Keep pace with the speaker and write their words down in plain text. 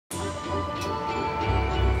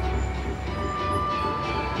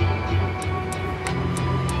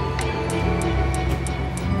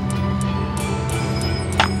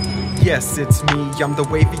Yes, it's me, I'm the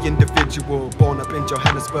wavy individual, born up in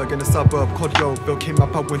Johannesburg in a suburb called Yaw P. Came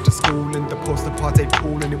up, I went to school in the post-apartheid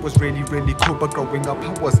pool, and it was really cool, but growing up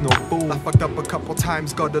I was no fool. I fucked up a couple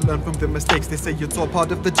times, gotta learn from the mistakes. They say it's all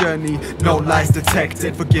part of the journey, no lies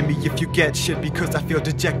detected. Forgive me if you get shit because I feel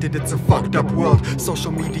dejected. It's a fucked up world,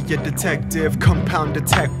 social media detective, compound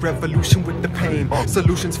attack, revolution with the pain.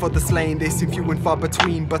 Solutions for the slain, they seem few and far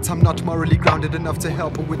between, but I'm not morally grounded enough to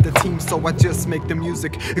help with the team, so I just make the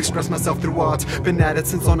music, express myself through art. Been at it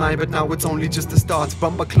since '09, but now it's only just the start.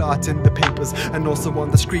 Bumper clot in the papers and also on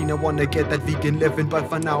the screen. I wanna get that vegan living, but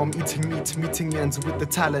for now I'm eating meat, meeting ends with the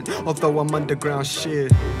talent, although I'm underground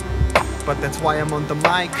shit. But that's why I'm on the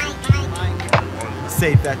mic.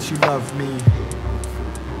 Say that you love me.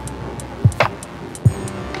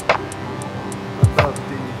 I love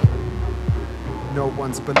thee. No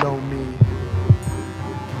one's below me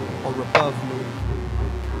or above me.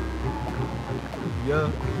 Yeah.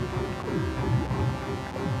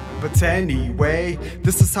 But anyway,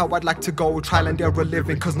 this is how I'd like to go. Trial and error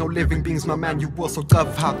living, cause no living beings, my man. You also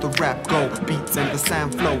love how the rap go. Beats and the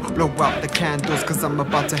sound flow. Blow out the candles, cause I'm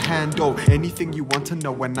about to handle anything you want to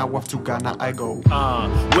know. And now off to Ghana I go.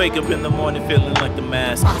 Wake up in the morning feeling like the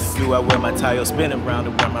mask. Do I wear my tie or spin around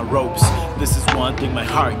and wear my ropes? This is one thing my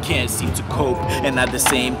heart can't seem to cope, and at the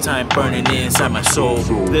same time burning inside my soul.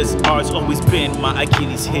 This art's always been my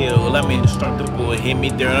Achilles heel. I'm indestructible, hit me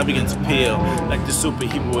there and I begin to peel like the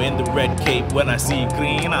superhero in the red cape. When I see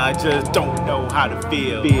green, I just don't know how to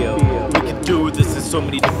feel. We can do this in so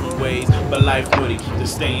many different ways, but life really keeps the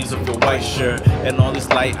stains of your white shirt. And all this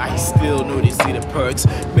light, I still know they see the perks.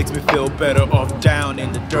 Makes me feel better off down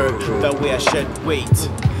in the dirt. That way I shed weight.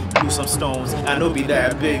 Lose some stones, I know be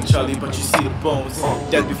that big, Charlie, but you see the bones.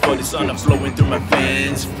 Death before the sun, I'm flowing through my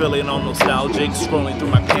veins, feeling all nostalgic, scrolling through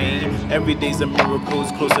my pain. Every day's a miracle,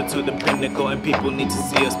 closer to the pinnacle, and people need to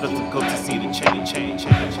see a spectacle to see the change.